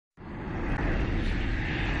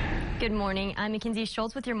Good morning. I'm Mackenzie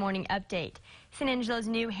Schultz with your morning update. San Angelo's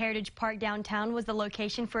new Heritage Park downtown was the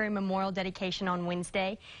location for a memorial dedication on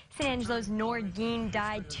Wednesday. San Angelo's Noor Geen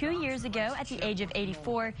died 2 years ago at the age of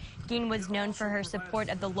 84. Geen was known for her support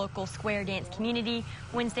of the local square dance community.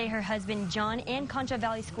 Wednesday, her husband John and Concho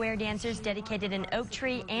Valley square dancers dedicated an oak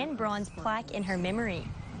tree and bronze plaque in her memory.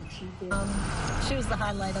 She was the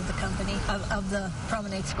highlight of the company, of the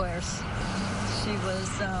promenade squares. She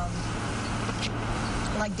was,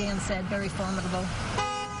 like Dan said, very formidable.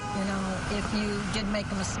 You know, if you did make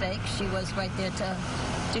a mistake, she was right there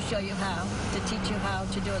to show you how, to teach you how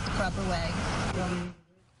to do it the proper way.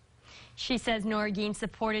 She says Noor Geen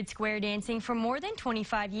supported square dancing for more than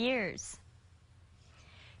 25 years.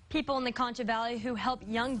 People in the Concho Valley who help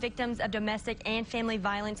young victims of domestic and family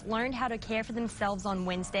violence learned how to care for themselves on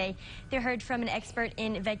Wednesday. They heard from an expert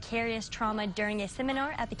in vicarious trauma during a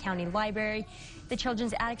seminar at the county library. The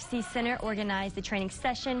Children's Advocacy Center organized the training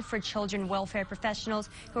session for children welfare professionals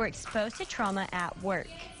who are exposed to trauma at work.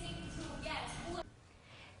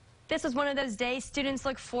 This was one of those days students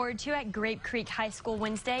look forward to at Grape Creek High School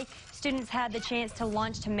Wednesday. Students had the chance to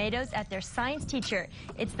launch tomatoes at their science teacher.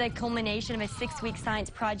 It's the culmination of a 6-week science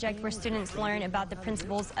project where students learn about the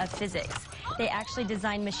principles of physics. They actually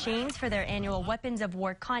designed machines for their annual Weapons of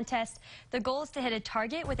War contest. The goal is to hit a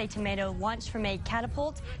target with a tomato launched from a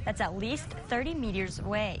catapult that's at least 30 meters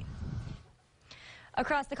away.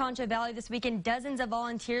 Across the Concho Valley this weekend, dozens of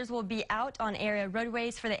volunteers will be out on area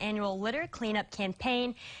roadways for the annual litter cleanup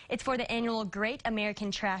campaign. It's for the annual Great American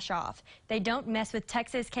Trash Off. They Don't Mess with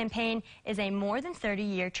Texas campaign is a more than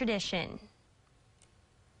 30-year tradition.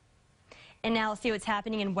 And now let's see what's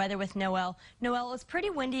happening in weather with Noel. Noel, it was pretty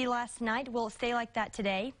windy last night. Will it stay like that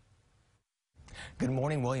today? Good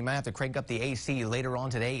morning. Well, you might have to crank up the AC later on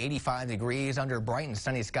today. 85 degrees under bright and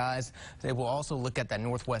sunny skies. They will also look at that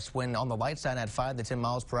northwest wind on the light side at 5 to 10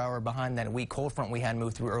 miles per hour behind that weak cold front we had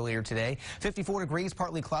moved through earlier today. 54 degrees,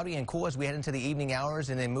 partly cloudy and cool as we head into the evening hours,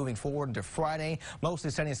 and then moving forward into Friday.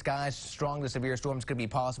 Mostly sunny skies. Strong to severe storms could be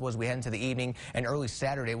possible as we head into the evening and early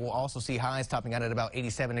Saturday. We'll also see highs topping out at about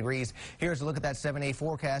 87 degrees. Here's a look at that 7-day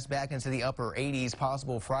forecast back into the upper 80s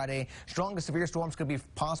possible Friday. Strong to severe storms could be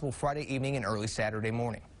possible Friday evening and early Saturday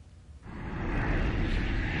morning.